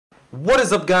What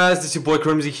is up, guys? This is your boy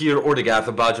Crimzy here, or the guy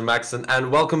from Belgium accent, and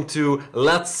welcome to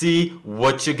Let's See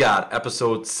What You Got,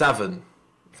 episode 7.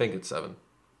 I think it's 7.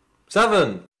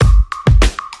 7!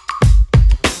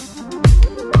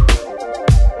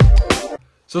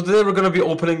 So today we're going to be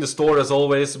opening the store as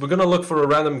always. We're going to look for a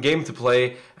random game to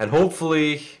play, and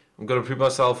hopefully, I'm going to repeat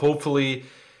myself, hopefully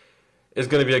it's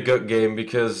going to be a good game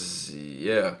because,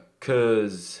 yeah,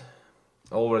 because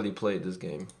I already played this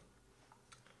game.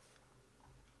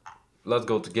 Let's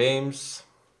go to games.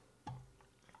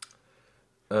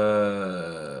 Burger.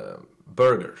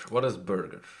 What is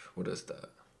burger? What is that?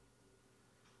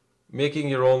 Making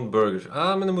your own burger.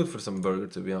 I'm in the mood for some burger,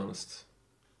 to be honest.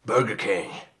 Burger King.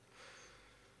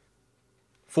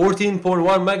 14.1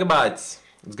 megabytes.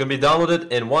 It's gonna be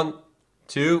downloaded in 1,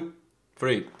 2,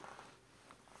 3.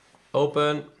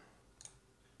 Open.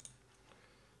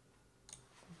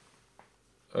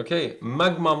 Okay,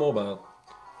 Magma Mobile.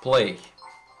 Play.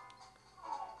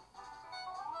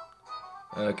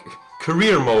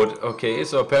 Career mode. Okay,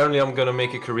 so apparently I'm gonna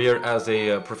make a career as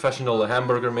a professional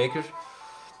hamburger maker.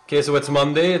 Okay, so it's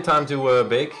Monday, time to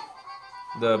bake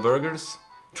the burgers.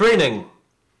 Training.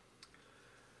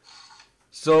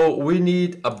 So we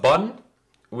need a bun,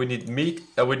 we need meat,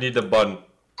 and we need a bun.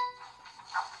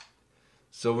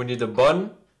 So we need a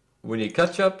bun, we need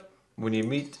ketchup, we need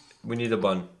meat, we need a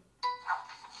bun.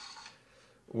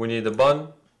 We need a bun,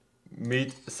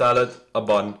 meat, salad, a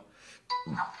bun.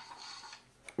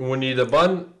 We need a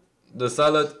bun, the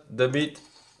salad, the meat,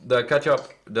 the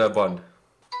ketchup, the bun.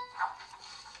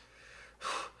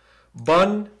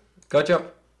 Bun,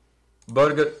 ketchup,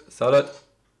 burger, salad,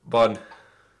 bun.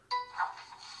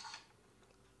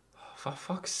 For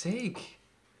fuck's sake.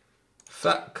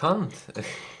 Fat cunt.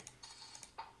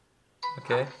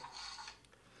 Okay.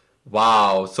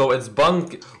 Wow, so it's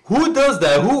bun. Who does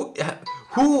that?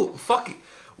 Who fuck?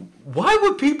 Why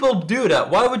would people do that?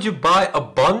 Why would you buy a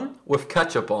bun with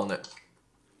ketchup on it?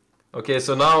 Okay,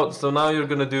 so now you're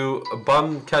gonna do a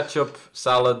bun, ketchup,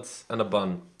 salad, and a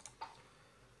bun.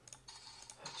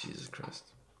 Jesus Christ.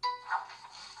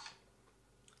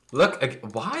 Look,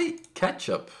 why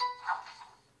ketchup?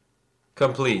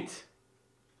 Complete.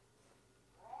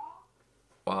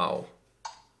 Wow.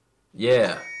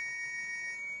 Yeah.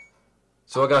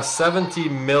 So I got 70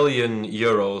 million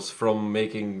euros from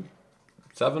making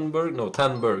 10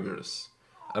 burgers.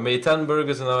 I made 10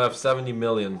 burgers and now I have 70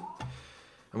 million.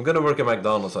 I'm gonna work at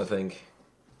McDonald's, I think.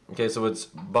 Okay, so it's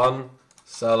bun,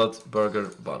 salad,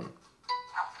 burger, bun.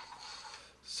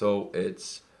 So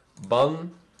it's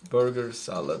bun, burger,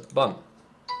 salad, bun.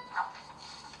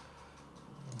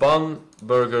 Bun,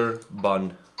 burger,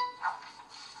 bun.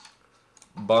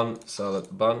 Bun,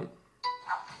 salad, bun.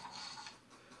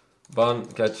 Bun,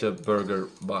 ketchup, burger,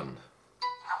 bun.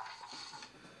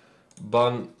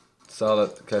 Bun,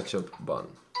 salad, ketchup, bun.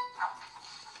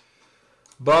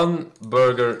 Bun,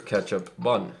 burger, ketchup,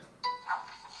 bun.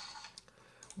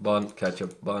 Bun,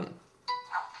 ketchup, bun.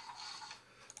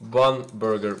 Bun,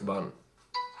 burger, bun.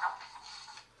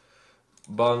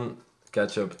 Bun,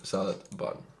 ketchup, salad,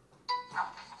 bun.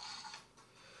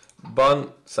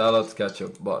 Bun, salad,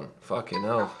 ketchup, bun. Fucking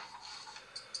hell.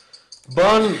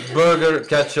 Bun, burger,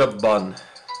 ketchup, bun.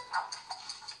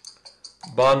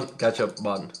 Bun, ketchup,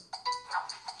 bun.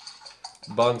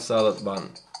 Bun, salad,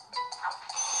 bun.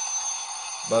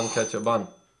 Bun, ketchup, bun.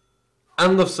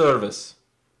 End of service.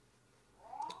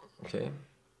 Okay.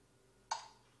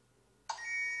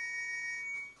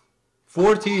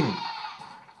 14.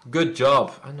 Good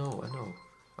job. I know.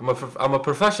 I'm a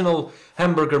professional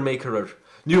hamburger maker.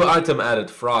 New item added,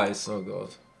 fries. Oh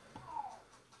god.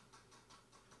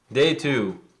 Day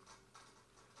 2.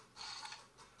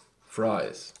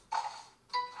 Fries.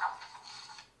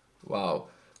 Wow.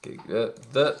 Okay.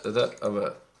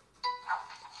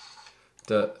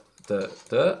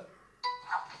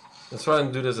 Let's try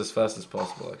and do this as fast as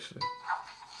possible, actually.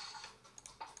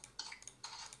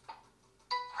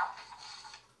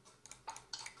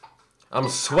 I'm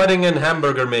sweating in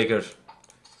hamburger maker.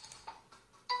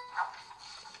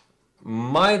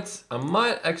 I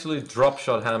might actually drop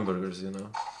shot hamburgers, you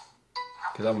know,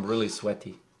 because I'm really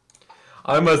sweaty.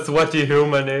 I'm a sweaty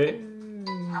human, eh?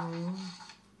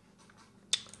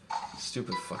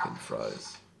 Stupid fucking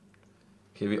fries.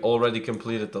 Okay, we already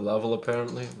completed the level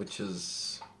apparently, which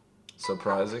is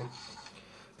surprising.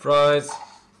 Fries.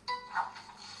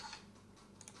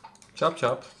 Chop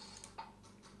chop.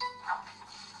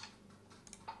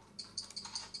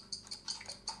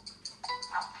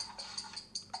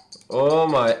 Oh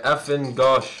my effing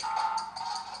gosh.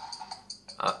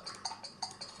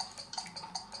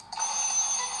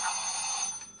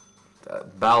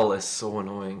 That bell is so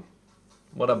annoying.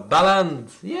 What a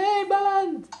balance! Yay,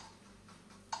 balance!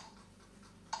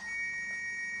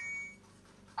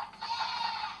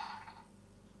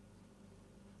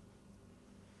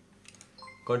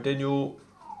 Continue.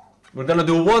 We're gonna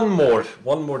do one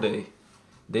more day.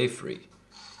 Day 3.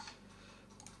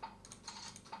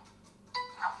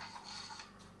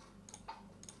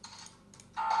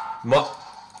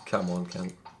 Come on,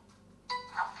 Ken.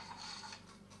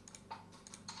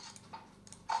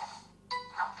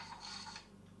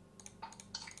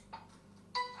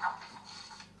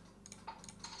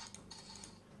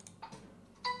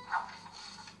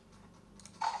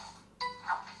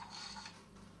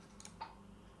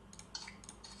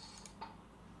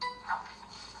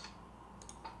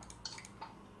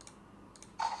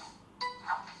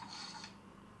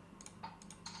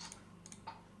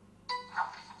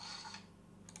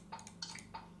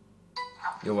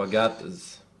 Yo, I got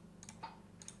this.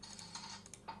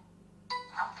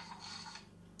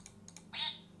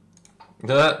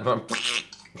 That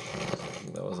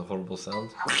was a horrible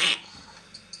sound.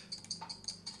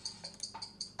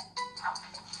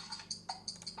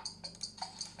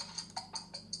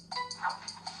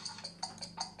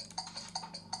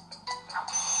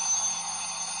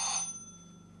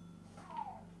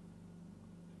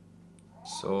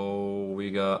 So we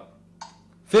got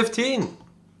 15.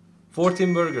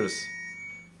 14 burgers,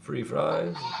 free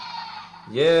fries,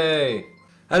 yay!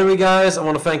 Anyway guys, I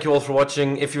want to thank you all for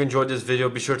watching. If you enjoyed this video,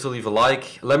 be sure to leave a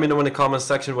like. Let me know in the comment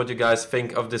section what you guys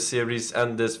think of this series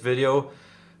and this video.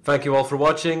 Thank you all for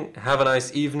watching, have a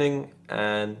nice evening,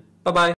 and bye bye!